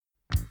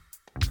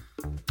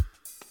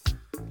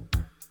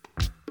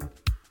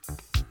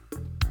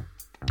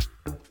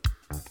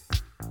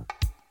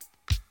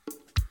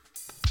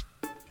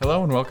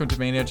Hello and welcome to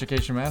Maine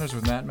Education Matters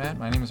with Matt.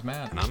 My name is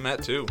Matt. And I'm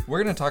Matt too.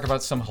 We're going to talk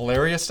about some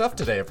hilarious stuff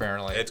today,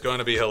 apparently. It's going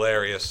to be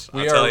hilarious.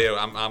 I'll tell you,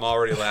 I'm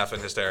already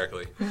laughing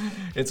hysterically.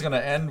 It's going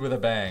to end with a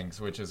bang,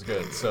 which is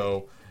good.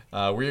 So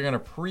we're going to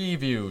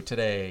preview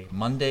today,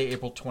 Monday,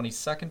 April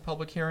 22nd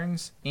public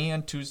hearings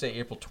and Tuesday,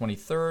 April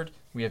 23rd.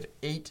 We have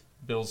 8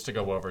 bills to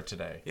go over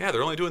today. Yeah,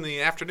 they're only doing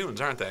the afternoons,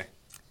 aren't they,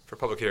 for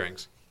public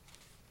hearings?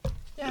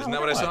 Yeah, Isn't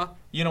that what I saw?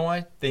 You know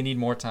what? They need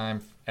more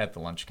time at the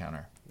lunch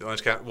counter.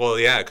 Well,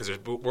 yeah, because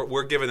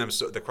we're giving them,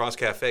 the Cross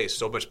Cafe,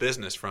 so much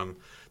business from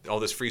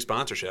all this free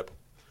sponsorship.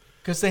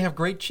 Because they have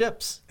great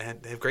chips.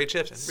 And they have great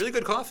chips and really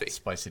good coffee.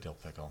 Spicy dill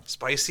pickle.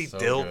 Spicy So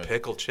dill good.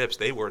 pickle chips.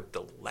 They were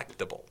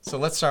delectable. So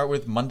let's start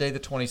with Monday the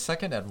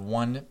 22nd at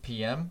 1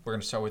 p.m. We're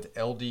going to start with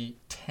LD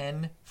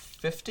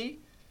 1050.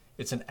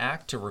 It's an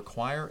act to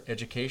require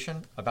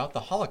education about the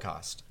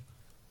Holocaust.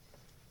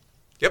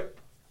 Yep.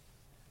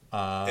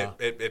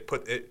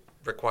 It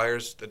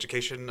requires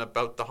education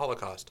about the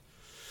Holocaust.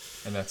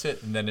 And that's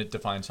it. And then it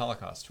defines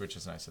Holocaust, which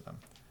is nice of them.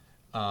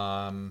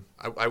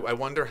 I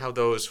wonder how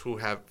those who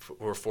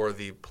are for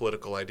the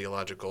political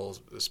ideological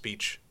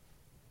speech,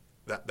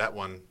 that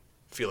one,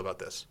 feel about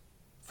this.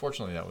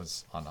 Fortunately, that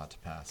was ought not to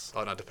pass.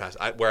 Ought not to pass.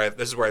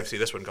 This is where I see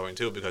this one going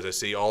too, because I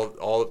see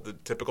all of the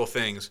typical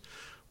things.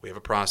 We have a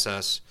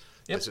process.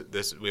 Yep.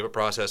 We have a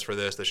process for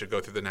this. They should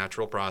go through the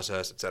natural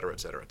process, et cetera,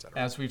 et cetera, et cetera.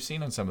 As we've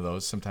seen on some of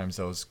those, sometimes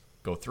those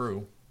go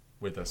through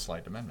with a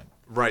slight amendment.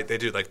 Right, they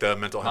do, like the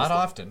mental health. Not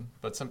one. often,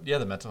 but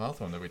the mental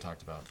health one that we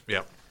talked about.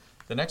 Yeah.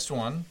 The next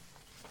one,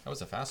 that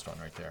was a fast one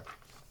right there.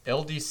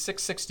 LD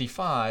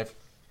 665,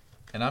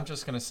 and I'm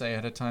just going to say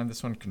ahead of time,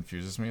 this one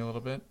confuses me a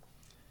little bit.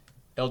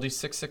 LD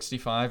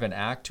 665, an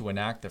act to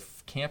enact the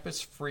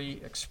Campus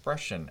Free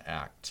Expression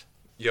Act.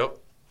 Yep.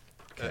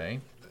 Okay,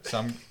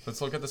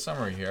 let's look at the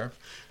summary here.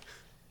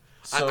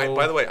 So,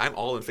 by the way, I'm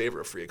all in favor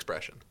of free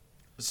expression.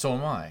 So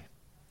am I.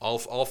 All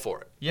for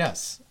it.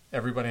 Yes,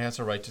 everybody has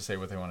a right to say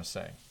what they want to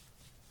say.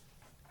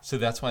 So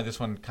that's why this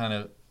one kind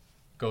of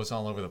goes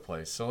all over the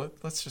place. So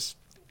let's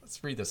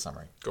read the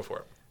summary. Go for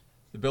it.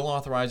 The bill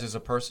authorizes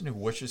a person who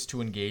wishes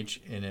to engage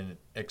in an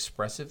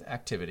expressive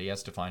activity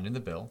as defined in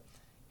the bill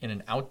in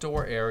an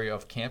outdoor area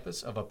of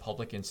campus of a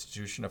public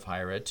institution of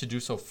higher ed to do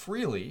so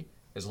freely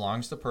as long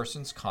as the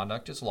person's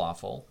conduct is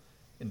lawful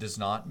and does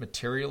not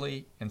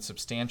materially and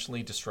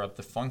substantially disrupt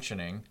the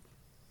functioning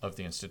of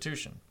the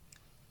institution.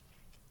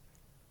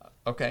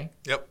 Okay.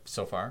 Yep.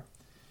 So far.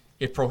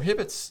 It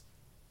prohibits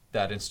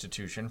that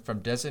institution from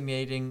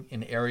designating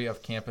an area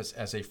of campus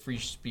as a free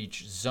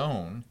speech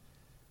zone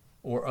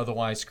or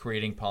otherwise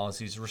creating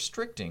policies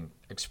restricting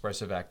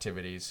expressive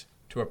activities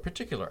to a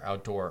particular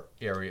outdoor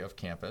area of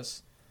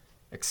campus,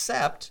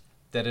 except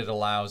that it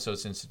allows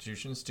those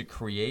institutions to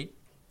create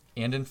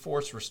and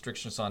enforce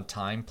restrictions on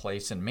time,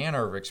 place, and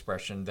manner of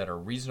expression that are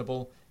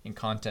reasonable and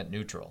content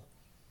neutral.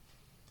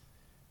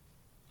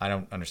 I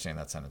don't understand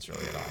that sentence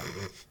really at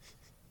all.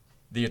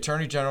 The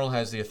Attorney General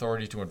has the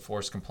authority to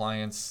enforce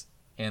compliance,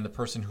 and the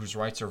person whose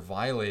rights are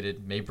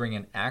violated may bring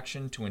an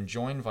action to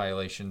enjoin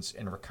violations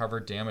and recover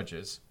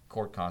damages,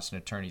 court costs,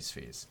 and attorney's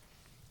fees.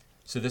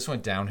 So this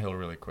went downhill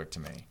really quick to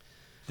me.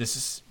 This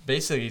is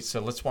basically, so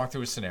let's walk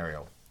through a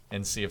scenario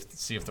and see if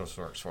this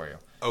works for you.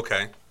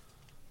 Okay.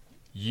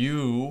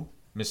 You,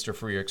 Mr.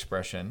 Free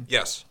Expression,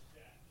 Yes.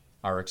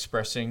 are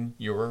expressing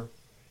your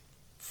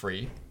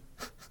free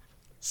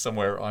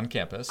somewhere on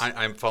campus.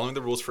 I'm following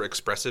the rules for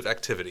expressive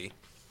activity,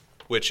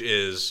 which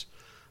is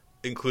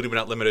including but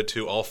not limited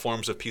to all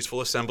forms of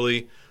peaceful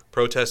assembly,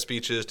 protest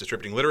speeches,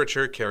 distributing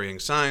literature, carrying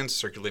signs,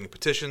 circulating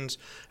petitions,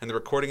 and the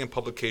recording and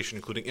publication,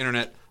 including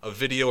internet, of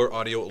video or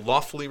audio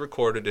lawfully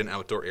recorded in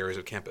outdoor areas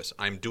of campus.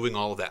 I'm doing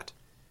all of that.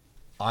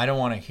 I don't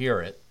want to hear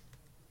it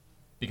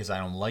because I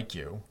don't like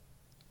you.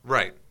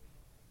 Right.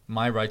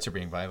 My rights are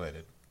being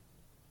violated.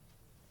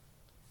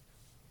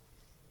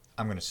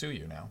 I'm going to sue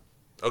you now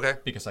Okay.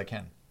 because I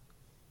can.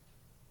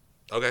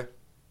 Okay.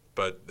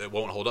 But it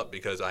won't hold up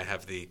because I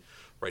have the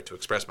right to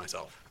express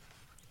myself.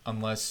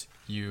 Unless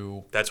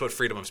you... That's what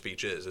freedom of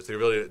speech is. It's the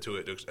ability to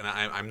and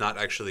I'm not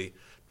actually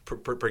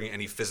bringing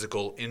any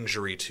physical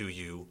injury to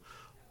you,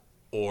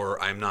 or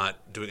I'm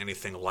not doing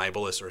anything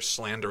libelous or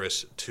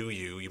slanderous to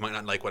you. You might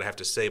not like what I have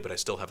to say, but I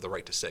still have the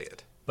right to say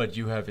it. But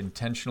you have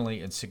intentionally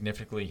and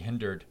significantly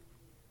hindered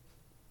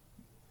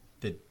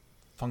the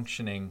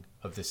functioning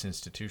of this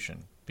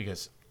institution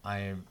because I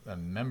am a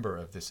member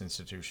of this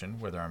institution,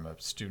 whether I'm a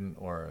student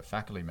or a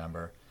faculty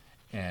member,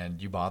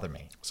 and you bother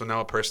me. So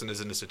now a person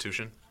is an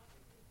institution?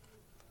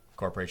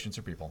 Corporations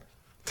are people.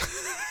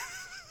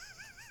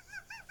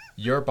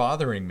 You're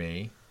bothering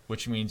me,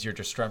 which means you're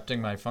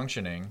disrupting my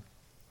functioning.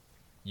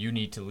 You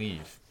need to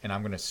leave, and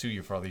I'm going to sue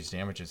you for all these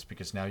damages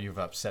because now you've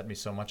upset me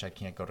so much I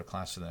can't go to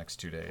class for the next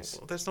 2 days.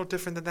 Well, that's no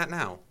different than that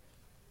now.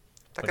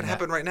 That But could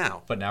happen right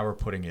now. But now we're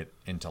putting it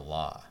into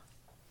law.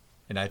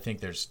 And I think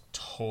there's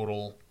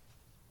total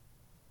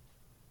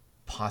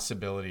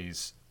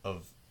possibilities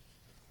of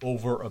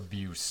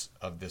over-abuse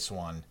of this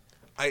one.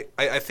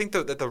 I think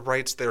that the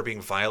rights that are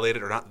being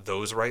violated are not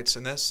those rights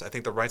in this. I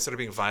think the rights that are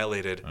being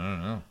violated I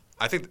don't know.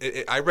 I think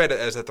I read it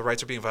as that the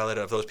rights are being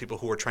violated of those people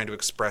who are trying to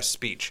express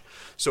speech.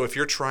 So if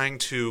you're trying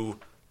to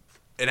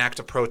enact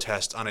a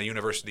protest on a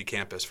university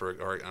campus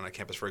or on a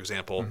campus, for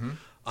example,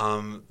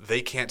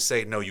 they can't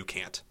say no, you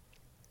can't.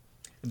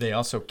 They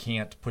also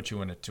can't put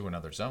you into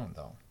another zone,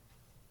 though.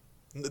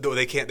 Though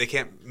they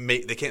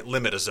can't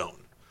limit a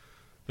zone.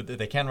 But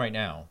they can right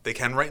now. They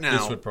can right now.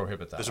 This would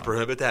prohibit that. This would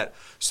prohibit that.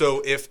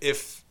 So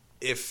if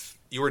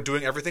you are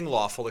doing everything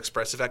lawful,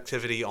 expressive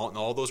activity, in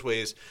all those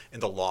ways, in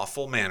the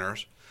lawful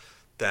manners,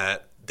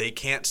 that they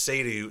can't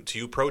say to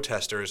you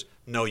protesters,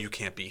 no, you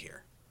can't be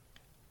here.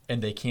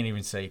 And they can't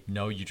even say,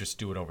 no, you just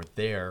do it over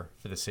there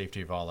for the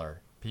safety of all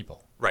our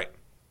people. Right.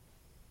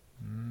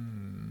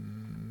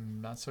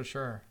 Not so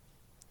sure.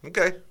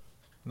 Okay.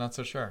 Not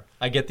so sure.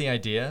 I get the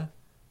idea,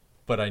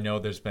 but I know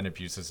there's been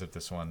abuses of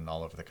this one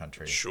all over the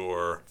country.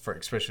 Sure. For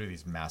especially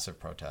these massive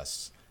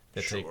protests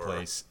that take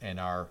place and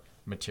are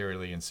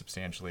materially and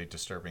substantially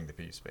disturbing the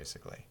peace,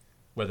 basically.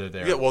 Whether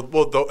they're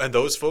and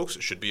those folks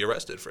should be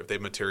arrested if they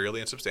materially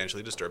and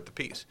substantially disturb the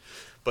peace.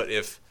 But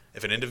if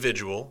an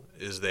individual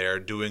is there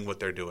doing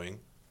what they're doing,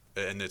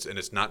 and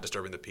it's not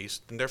disturbing the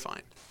peace, then they're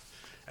fine.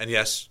 And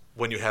yes,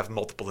 when you have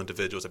multiple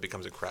individuals, it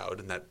becomes a crowd,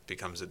 and that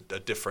becomes a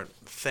different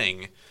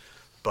thing.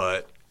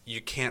 But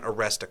you can't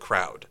arrest a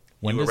crowd.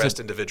 You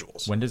arrest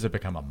individuals. When does it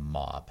become a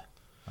mob?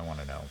 I want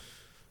to know.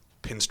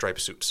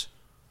 Pinstripe suits.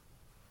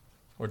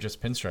 Or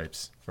just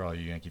pinstripes for all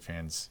you Yankee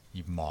fans.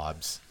 You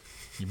mobs.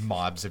 You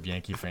mobs of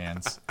Yankee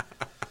fans.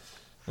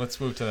 Let's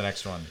move to the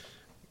next one.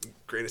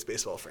 Greatest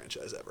baseball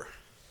franchise ever.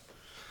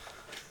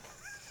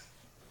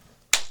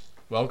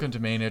 Welcome to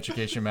Maine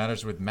Education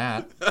Matters with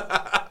Matt.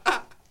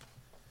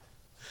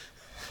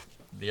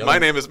 My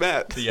name is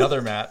Matt. The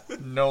other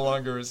Matt no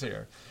longer is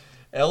here.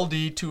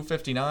 LD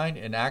 259,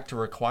 an act to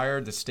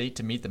require the state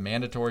to meet the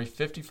mandatory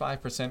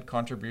 55%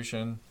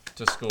 contribution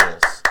to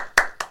schools.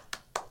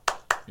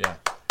 Yeah.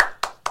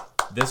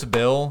 This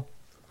bill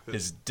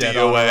is dead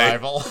on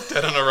arrival.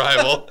 Dead on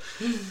arrival.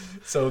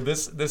 So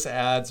this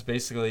adds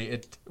basically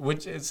it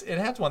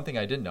has one thing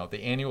I didn't know: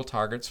 the annual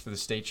targets for the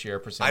state share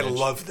percentage. I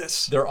love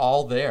this. They're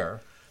all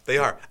there. They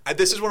are.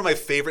 This is one of my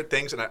favorite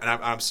things, and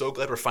I'm so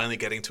glad we're finally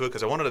getting to it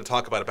because I wanted to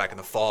talk about it back in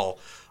the fall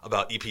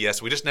about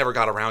EPS. We just never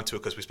got around to it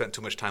because we spent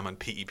too much time on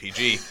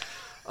PEPG.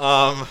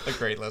 A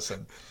great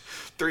listen.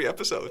 3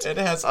 episodes. It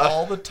has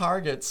all the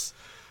targets.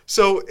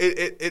 So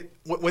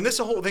when this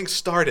whole thing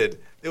started,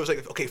 it was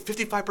like, okay,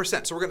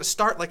 55%. So we're going to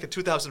start like in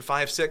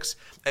 2005-06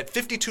 at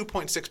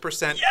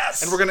 52.6%.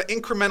 Yes! And we're going to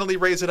incrementally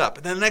raise it up.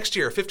 And then next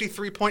year,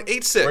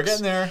 53.86. We're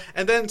getting there.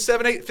 And then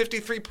 7-8,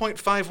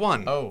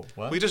 53.51. Oh,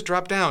 what? We just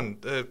dropped down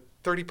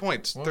 30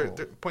 points, Whoa.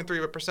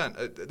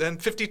 0.3%. Then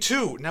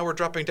 52. Now we're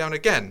dropping down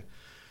again.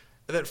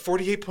 And then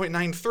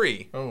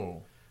 48.93.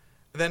 Oh.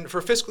 And then for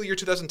fiscal year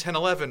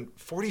 2010-11,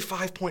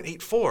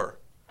 45.84.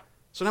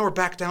 So now we're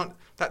back down.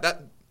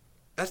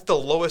 That's the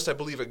lowest I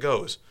believe it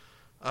goes.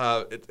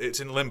 It's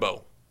in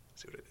limbo.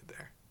 Let's see what I did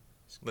there.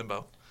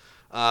 Limbo.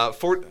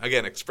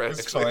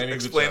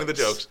 Explaining the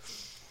jokes.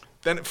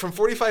 Then from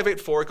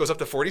 45.84 it goes up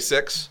to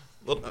 46.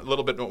 A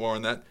little bit more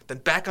than that. Then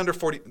back under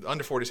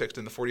 46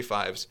 in the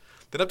 45s.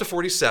 Then up to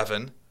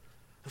 47,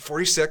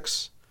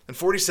 46, and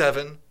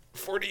 47,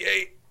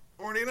 48,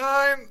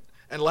 49.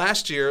 And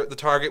last year the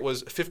target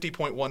was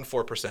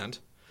 50.14%.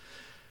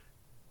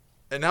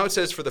 And now it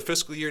says for the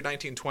fiscal year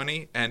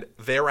 1920 and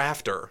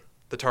thereafter,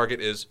 the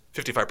target is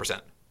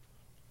 55%.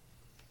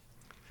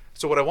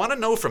 So what I want to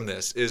know from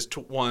this is,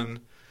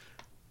 one,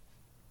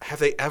 have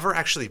they ever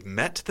actually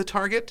met the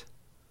target?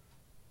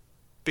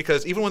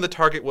 Because even when the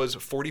target was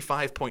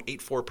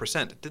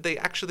 45.84%, did they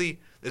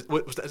actually, is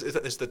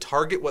the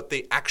target what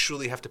they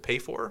actually have to pay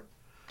for?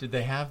 Did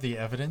they have the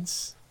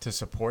evidence to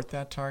support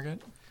that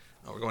target?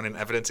 Oh, we're going in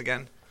evidence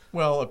again?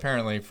 Well,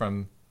 apparently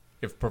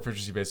if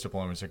proficiency-based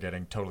diplomas are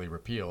getting totally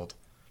repealed,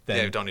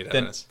 then you don't need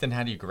evidence. Then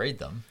how do you grade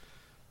them?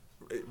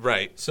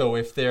 Right. So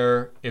if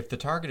the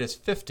target is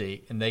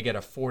 50 and they get a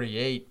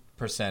 48%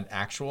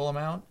 actual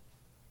amount,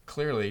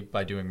 clearly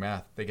by doing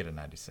math they get a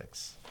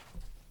 96.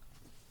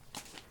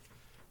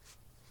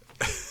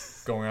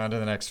 Going on to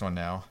the next one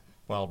now.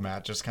 Well,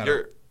 Matt just kind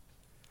of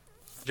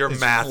your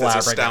math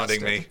is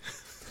astounding me.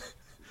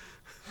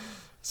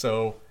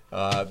 So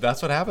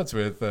that's what happens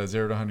with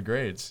 0 to 100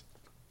 grades.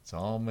 It's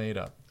all made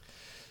up.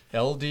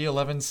 LD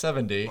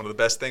 1170. One of the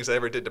best things I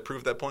ever did to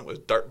prove that point was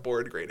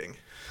dartboard grading.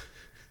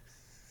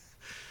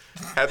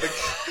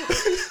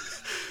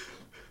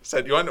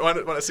 Said, you want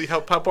to see how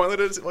pointless it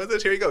is? What is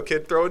this? Here you go,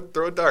 kid. Throw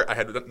a dart. I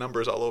had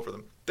numbers all over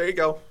them. There you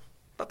go.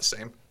 Not the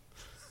same.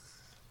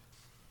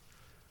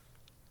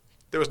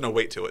 There was no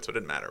weight to it, so it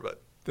didn't matter.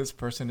 But this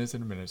person is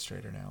an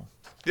administrator now.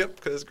 Yep,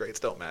 because grades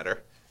don't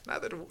matter.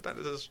 All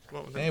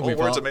We've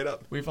words are made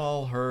up. We've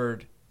all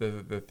heard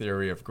the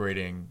theory of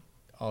grading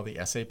all the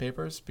essay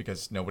papers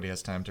because nobody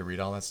has time to read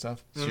all that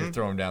stuff. So you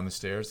throw them down the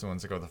stairs. The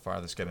ones that go the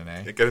farthest get an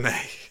A. Get an A.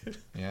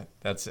 Yeah,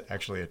 that's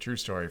actually a true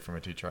story from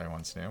a teacher I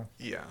once knew.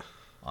 Yeah.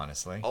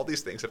 Honestly. All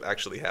these things have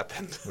actually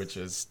happened. Which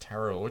is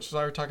terrible. Which is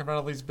why we're talking about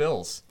all these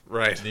bills.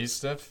 Right. These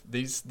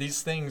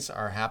things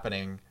are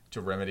happening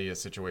to remedy a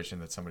situation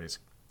that somebody's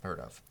heard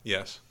of.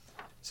 Yes.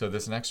 So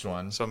this next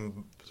one,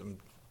 Some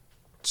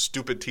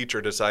stupid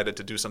teacher decided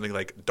to do something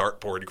like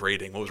dartboard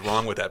grading. What was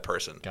wrong with that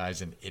person?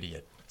 guy's an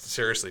idiot.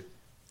 Seriously.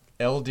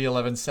 LD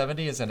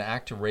 1170 is an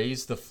act to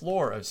raise the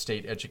floor of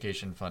state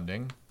education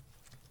funding.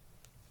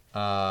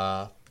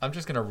 I'm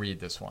just going to read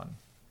this one.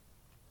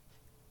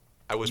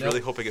 I was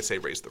really hoping it'd say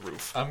raise the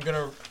roof. I'm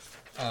going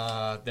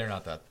to, they're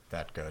not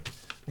that good.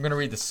 I'm going to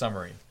read the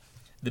summary.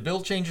 The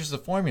bill changes the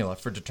formula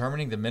for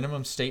determining the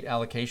minimum state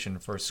allocation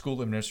for a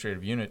school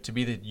administrative unit to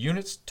be the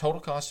unit's total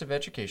cost of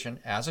education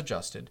as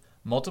adjusted,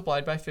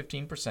 multiplied by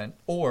 15%,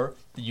 or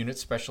the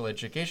unit's special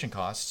education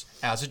costs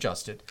as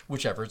adjusted,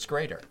 whichever is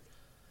greater.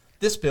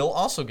 This bill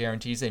also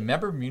guarantees a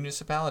member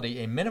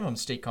municipality a minimum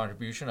state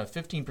contribution of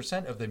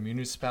 15% of the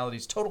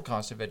municipality's total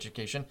cost of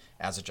education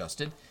as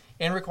adjusted,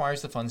 and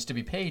requires the funds to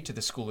be paid to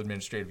the school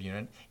administrative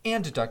unit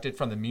and deducted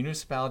from the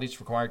municipality's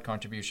required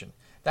contribution.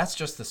 That's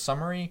just the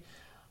summary.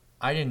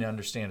 I didn't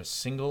understand a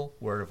single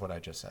word of what I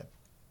just said.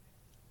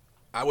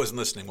 I wasn't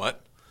listening.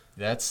 What?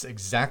 That's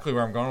exactly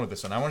where I'm going with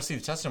this one. I want to see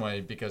the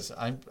testimony because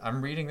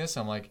I'm reading this.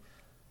 I'm like,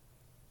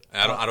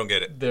 I don't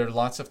get it. there are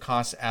lots of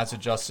costs as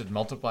adjusted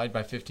multiplied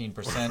by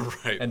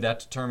 15%, Right. and that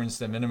determines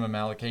the minimum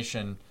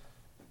allocation.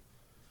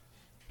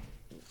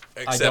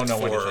 I Except don't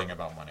know for, anything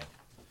about money.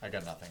 I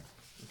got nothing.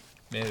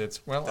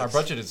 Our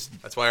budget is,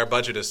 That's why our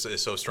budget is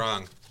so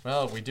strong.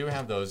 well, we do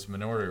have those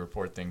minority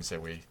report things that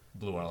we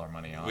blew all our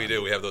money on. We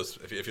do. We have those.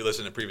 If you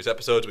listen to previous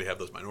episodes, we have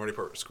those minority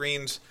report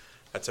screens.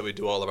 That's how we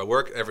do all of our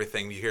work.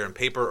 Everything you hear in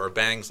paper or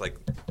bangs like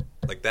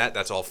that,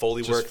 that's all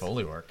Foley Just work.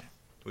 Foley work.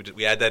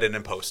 We add that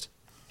in post.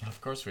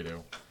 Of course we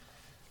do.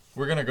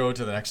 We're going to go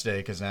to the next day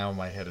because now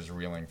my head is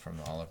reeling from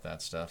all of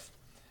that stuff,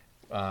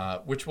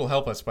 which will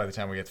help us by the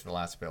time we get to the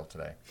last bill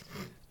today.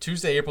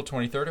 Tuesday, April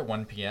 23rd at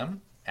 1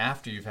 p.m.,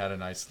 after you've had a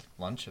nice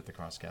lunch at the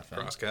Cross Cafe.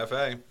 Cross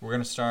Cafe. We're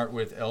going to start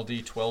with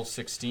LD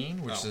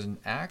 1216, which Oh. is an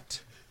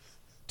act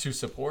to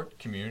support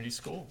community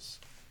schools.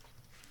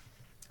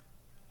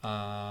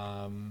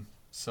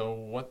 So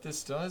what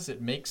this does,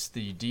 it makes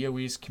the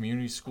DOE's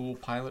community school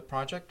pilot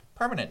project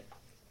permanent.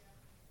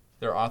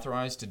 They're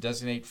authorized to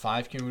designate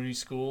 5 community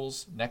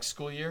schools next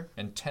school year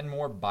and 10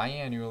 more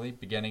biannually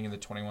beginning in the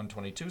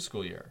 21-22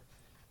 school year.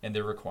 And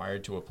they're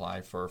required to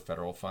apply for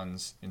federal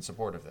funds in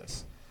support of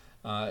this.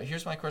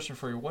 Here's my question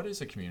for you. What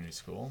is a community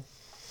school?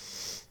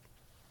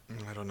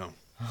 I don't know.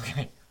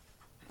 Okay.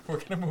 We're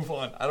going to move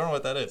on. I don't know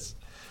what that is.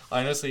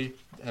 I honestly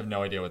have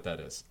no idea what that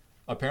is.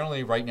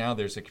 Apparently, right now,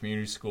 there's a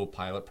community school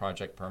pilot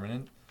project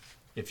permanent.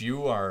 If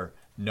you are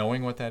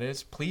knowing what that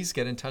is, please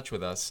get in touch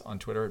with us on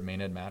Twitter at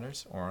Maine Ed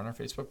Matters or on our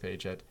Facebook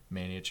page at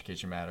Maine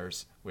Education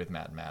Matters with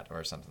Matt and Matt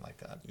or something like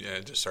that. Yeah,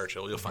 just search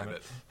it. You'll find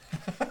it.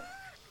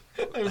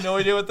 I have no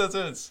idea what this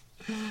is.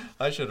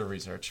 I should have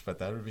researched, but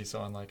that would be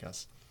so unlike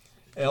us.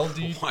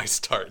 LD Why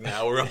start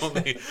now? We're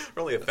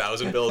only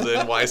 1,000 bills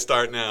in. Why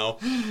start now?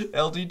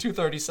 LD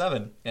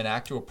 237, an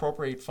act to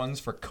appropriate funds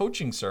for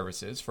coaching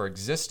services for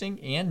existing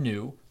and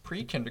new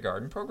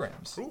pre-kindergarten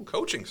programs. Ooh,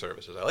 coaching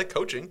services. I like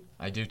coaching.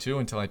 I do too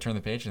until I turn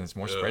the page and there's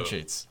more Ugh.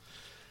 spreadsheets.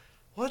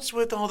 What's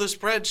with all the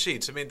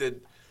spreadsheets? I mean,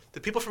 did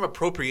people from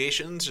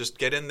appropriations just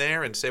get in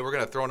there and say we're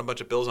going to throw in a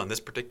bunch of bills on this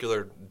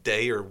particular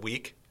day or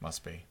week?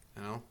 Must be.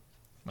 You know?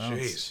 Well,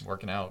 Jeez. it's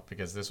working out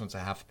because this one's a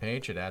half a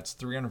page. It adds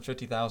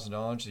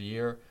 $350,000 a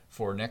year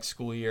for next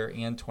school year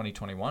and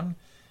 2021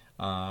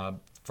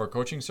 for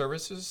coaching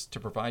services to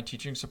provide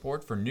teaching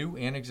support for new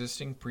and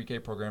existing pre-K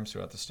programs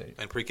throughout the state.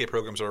 And pre-K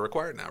programs are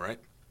required now, right?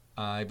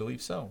 I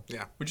believe so.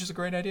 Yeah. Which is a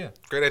great idea.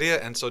 Great idea.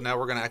 And so now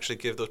we're going to actually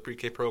give those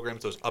pre-K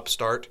programs, those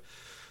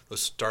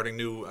starting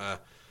new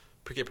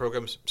pre-K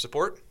programs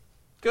support.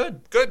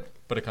 Good. Good.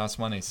 But it costs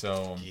money,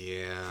 so I'm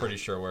Yeah. pretty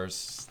sure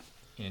where's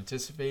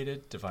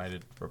anticipated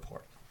divided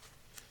report.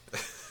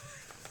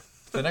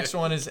 The next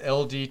one is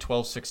LD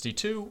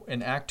 1262,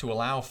 an act to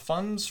allow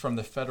funds from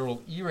the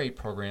federal E-rate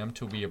program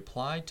to be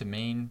applied to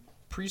Maine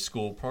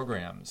preschool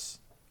programs.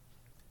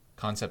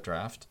 Concept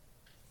draft.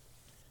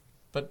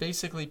 But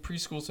basically,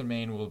 preschools in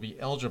Maine will be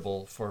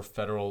eligible for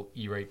federal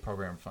E-rate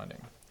program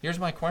funding. Here's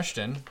my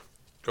question.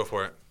 Go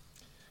for it.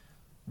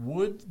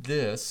 Would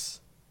this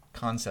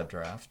concept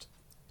draft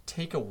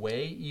take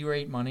away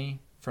E-rate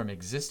money from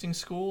existing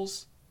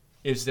schools?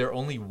 Is there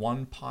only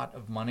one pot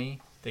of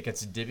money that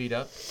gets divvied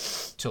up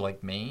to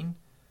like Maine?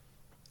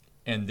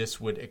 And this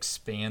would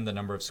expand the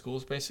number of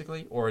schools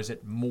basically? Or is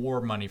it more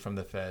money from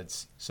the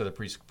feds so the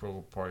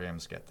preschool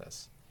programs get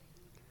this?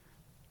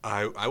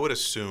 I would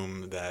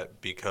assume that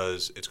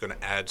because it's going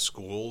to add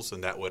schools,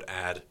 and that would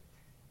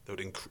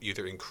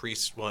either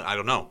increase. Well, I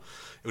don't know.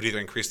 It would either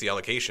increase the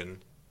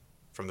allocation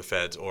from the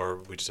feds,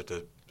 or we just have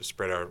to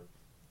spread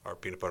our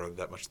peanut butter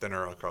that much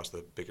thinner across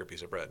the bigger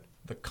piece of bread.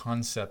 The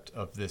concept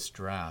of this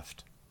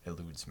draft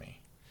eludes me.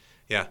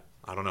 Yeah,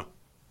 I don't know.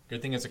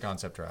 Good thing it's a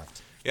concept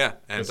draft. Yeah,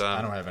 and 'Cause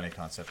I don't have any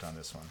concept on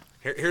this one.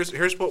 here's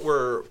what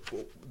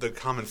the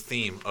common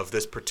theme of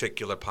this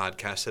particular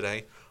podcast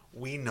today.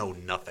 We know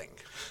nothing.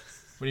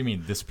 What do you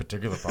mean, this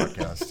particular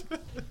podcast?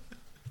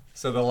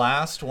 So the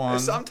last one.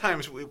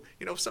 Sometimes we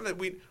know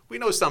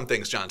some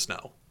things Jon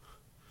Snow.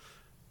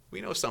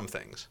 We know some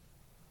things.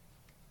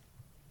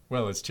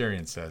 Well, as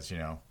Tyrion says,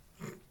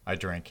 I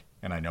drink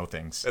and I know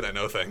things. And I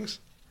know things.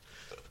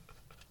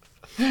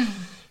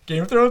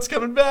 Game of Thrones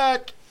coming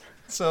back.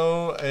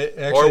 So,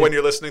 actually, or when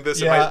you're listening to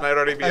this, it might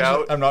already be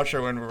out. I'm not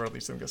sure when we're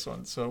releasing this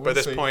one. So By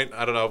this point,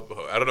 I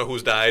don't know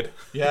who's died.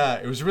 Yeah,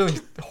 it was really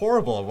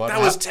horrible. That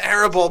was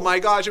terrible. My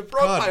gosh, it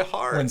broke my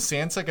heart. When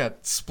Sansa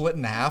got split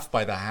in half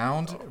by the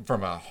Hound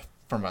from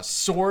a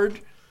sword,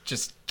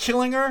 just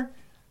killing her,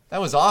 that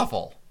was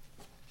awful.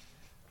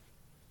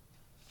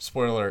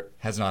 Spoiler alert,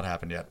 has not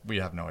happened yet. We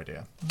have no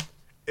idea.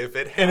 If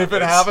it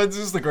happens,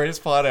 it's the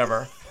greatest plot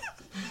ever.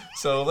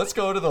 So let's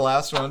go to the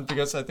last one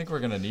because I think we're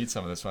going to need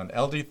some of this one.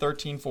 LD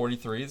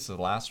 1343, this is the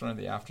last one of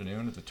the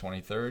afternoon of the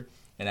 23rd.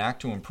 An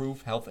act to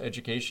improve health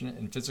education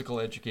and physical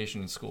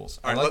education in schools.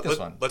 I like this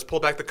one. Let's pull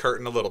back the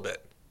curtain a little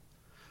bit.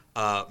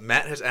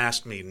 Matt has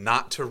asked me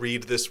not to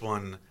read this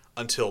one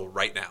until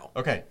right now.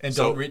 Okay, and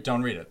don't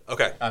read it.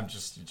 Okay, I'm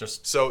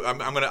just. So I'm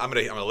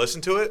gonna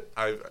listen to it.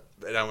 I'm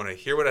gonna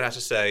hear what it has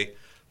to say.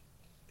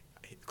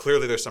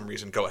 Clearly, there's some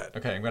reason. Go ahead.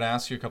 Okay, I'm going to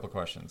ask you a couple of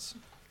questions.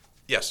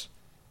 Yes.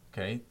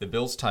 Okay, the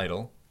bill's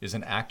title is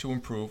an act to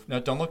improve.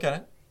 No, don't look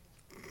at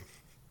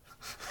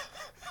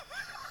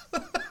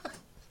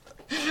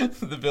it.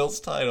 The bill's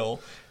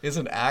title is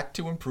an act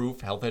to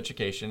improve health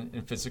education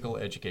and physical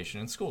education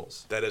in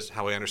schools. That is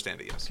how I understand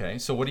it, yes. Okay,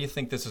 so what do you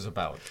think this is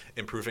about?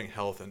 Improving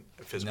health and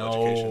physical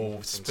education. No,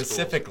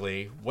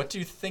 specifically, what do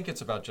you think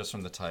it's about just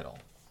from the title?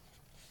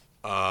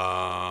 Do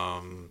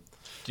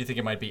you think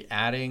it might be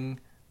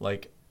adding,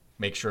 like,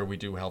 make sure we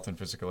do health and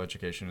physical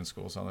education in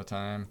schools all the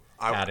time,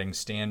 adding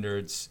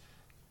standards,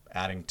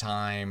 adding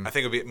time? I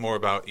think it would be more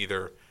about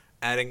either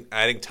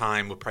adding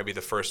time would probably be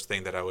the first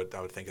thing that I would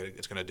think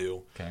it's going to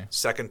do. Okay.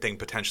 Second thing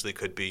potentially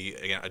could be,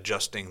 again,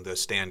 adjusting the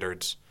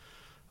standards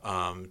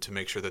to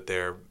make sure that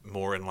they're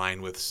more in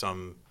line with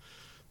some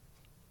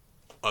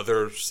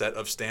other set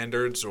of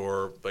standards,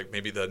 or like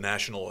maybe the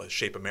National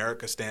Shape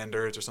America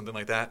standards or something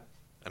like that.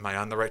 Am I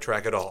on the right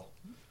track at all?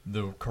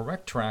 The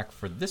correct track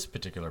for this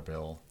particular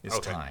bill is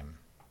time.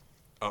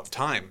 Oh,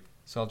 time.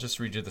 So I'll just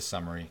read you the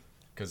summary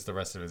because the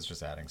rest of it is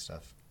just adding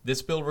stuff.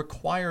 This bill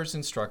requires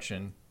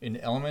instruction in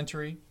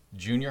elementary,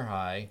 junior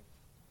high,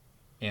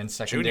 and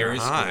secondary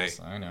schools.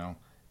 I know.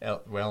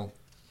 Well,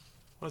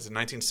 what is it,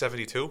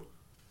 1972?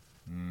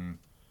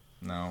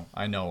 No,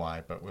 I know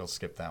why, but we'll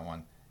skip that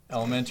one.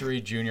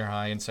 Elementary, junior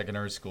high, and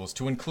secondary schools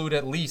to include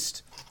at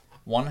least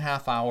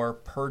 1/2 hour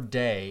per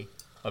day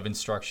of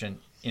instruction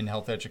in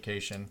health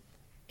education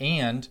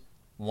and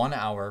 1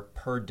 hour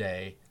per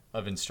day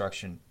of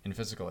instruction in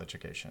physical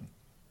education.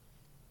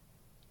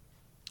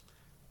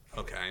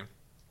 Okay.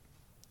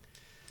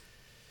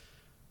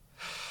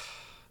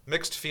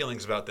 Mixed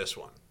feelings about this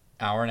one.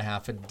 1.5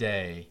 hours a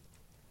day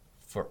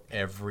for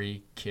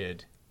every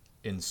kid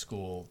in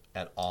school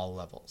at all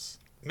levels.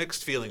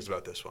 Mixed feelings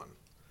about this one,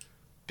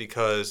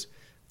 because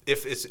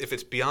if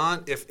it's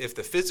beyond if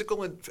the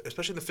physical,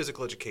 especially in the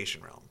physical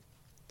education realm,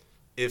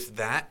 if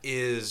that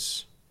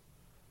is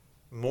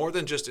more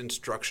than just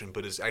instruction,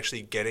 but is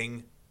actually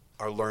getting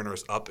our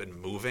learners up and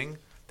moving,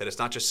 that it's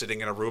not just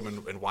sitting in a room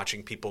and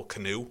watching people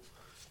canoe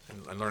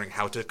and learning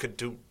how to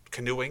do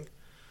canoeing.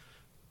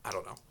 I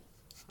don't know.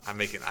 I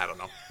don't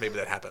know. Maybe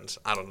that happens.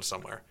 I don't know,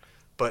 somewhere.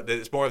 But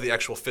it's more of the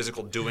actual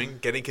physical doing,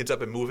 getting kids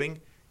up and moving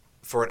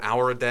for 1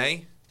 hour a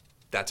day.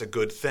 That's a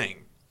good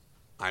thing.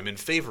 I'm in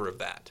favor of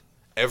that.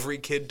 Every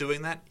kid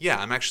doing that? Yeah,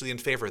 I'm actually in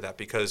favor of that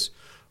because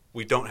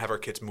we don't have our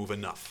kids move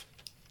enough,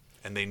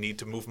 and they need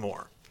to move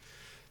more.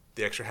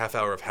 The extra 1/2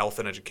 hour of health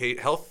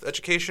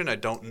education, I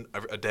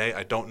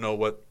don't know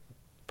what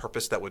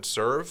purpose that would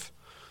serve,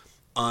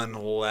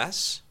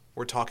 unless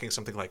we're talking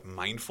something like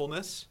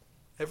mindfulness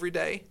every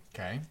day.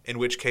 Okay. In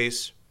which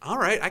case, all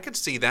right, I could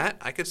see that.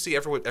 I could see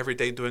every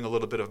day doing a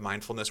little bit of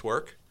mindfulness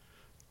work.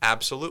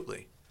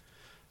 Absolutely.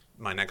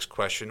 My next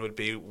question would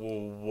be,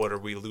 well, what are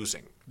we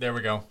losing? There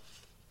we go.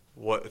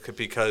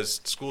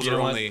 Because schools you know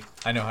are what? only...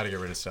 I know how to get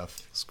rid of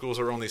stuff. Schools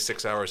are only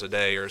 6 hours a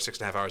day or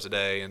 6.5 hours a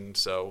day, and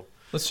so...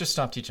 Let's just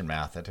stop teaching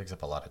math. That takes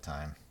up a lot of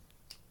time.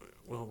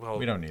 Well,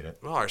 we don't need it.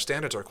 Well, our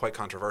standards are quite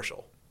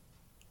controversial.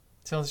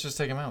 So let's just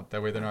take them out.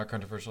 That way they're not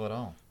controversial at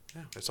all.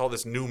 Yeah, it's all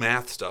this new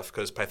math stuff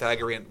because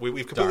Pythagorean...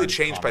 We've completely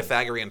changed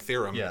Pythagorean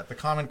theorem. Yeah, the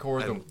Common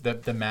Core,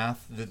 the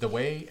math, the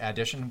way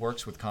addition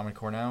works with Common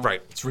Core now,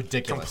 right? It's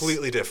ridiculous.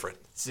 Completely different.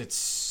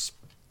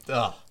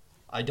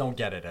 I don't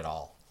get it at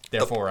all.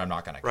 Therefore, I'm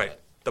not going to get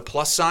it. The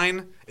plus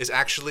sign is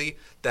actually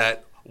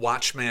that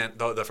Watchman,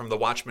 from the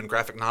Watchmen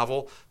graphic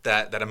novel,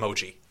 that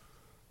emoji.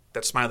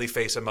 That smiley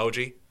face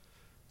emoji.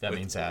 That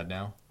means add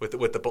now? With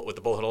the bullet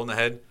hole in the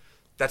head.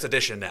 That's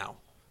addition now.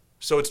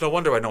 So it's no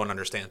wonder why no one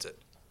understands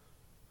it.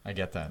 I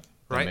get that.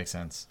 That right? makes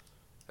sense.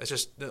 It's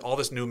just all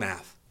this new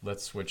math.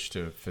 Let's switch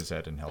to phys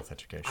ed and health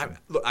education.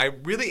 I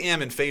really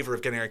am in favor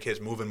of getting our kids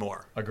moving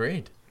more.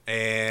 Agreed.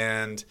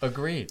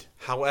 Agreed.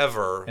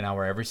 However, 1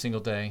 hour every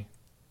single day.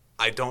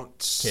 I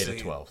don't see K to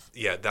 12.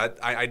 Yeah,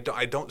 I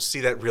don't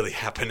see that really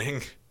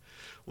happening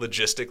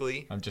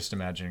logistically. I'm just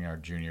imagining our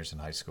juniors in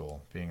high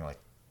school being like,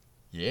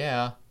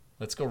 "Yeah,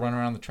 let's go run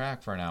around the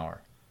track for 1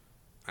 hour."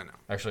 I know.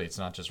 Actually, it's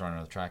not just running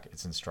on the track;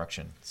 it's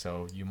instruction.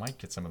 So you might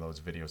get some of those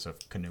videos of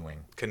canoeing.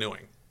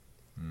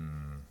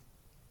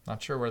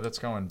 Not sure where that's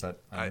going,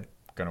 but I'm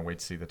gonna wait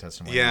to see the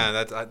testimony.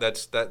 Yeah,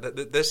 this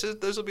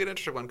will be an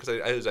interesting one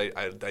because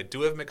I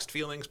do have mixed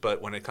feelings,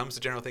 but when it comes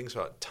to general things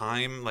about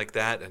time like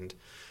that and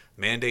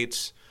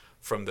mandates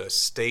from the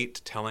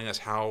state telling us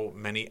how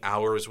many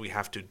hours we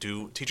have to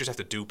do, teachers have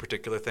to do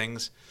particular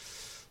things,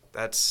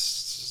 I'm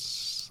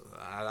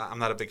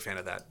not a big fan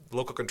of that.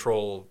 Local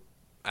control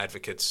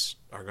advocates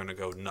are going to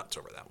go nuts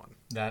over that one.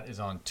 That is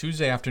on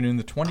Tuesday afternoon,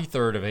 the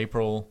 23rd of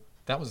April.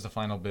 That was the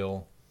final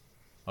bill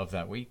of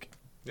that week.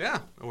 Yeah,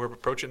 we're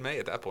approaching May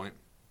at that point.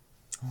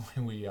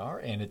 We are,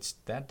 and it's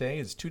that day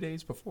is 2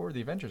 days before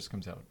the Avengers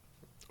comes out.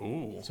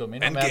 Ooh. So it may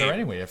not matter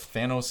anyway. If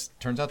Thanos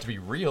turns out to be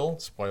real,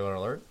 spoiler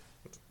alert,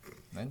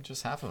 then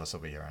just half of us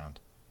will be around.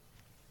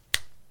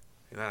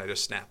 Yeah, I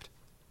just snapped.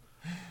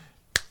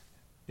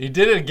 You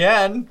did it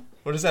again.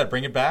 What is that?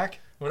 Bring it back?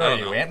 What are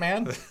you, know.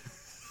 Ant-Man?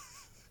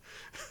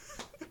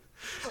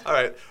 All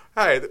right.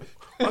 Hi.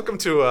 Welcome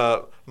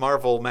to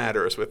Marvel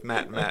Matters with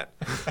Matt and Matt.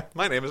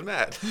 My name is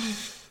Matt.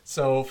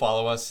 So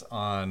follow us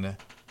on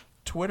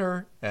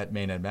Twitter at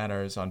Maine Ed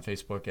Matters, on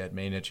Facebook at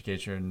Maine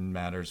Education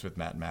Matters with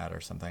Matt and Matt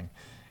or something.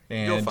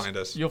 And You'll find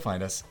us. You'll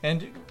find us.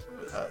 And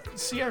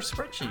see our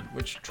spreadsheet,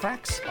 which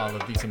tracks all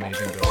of these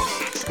amazing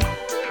bills.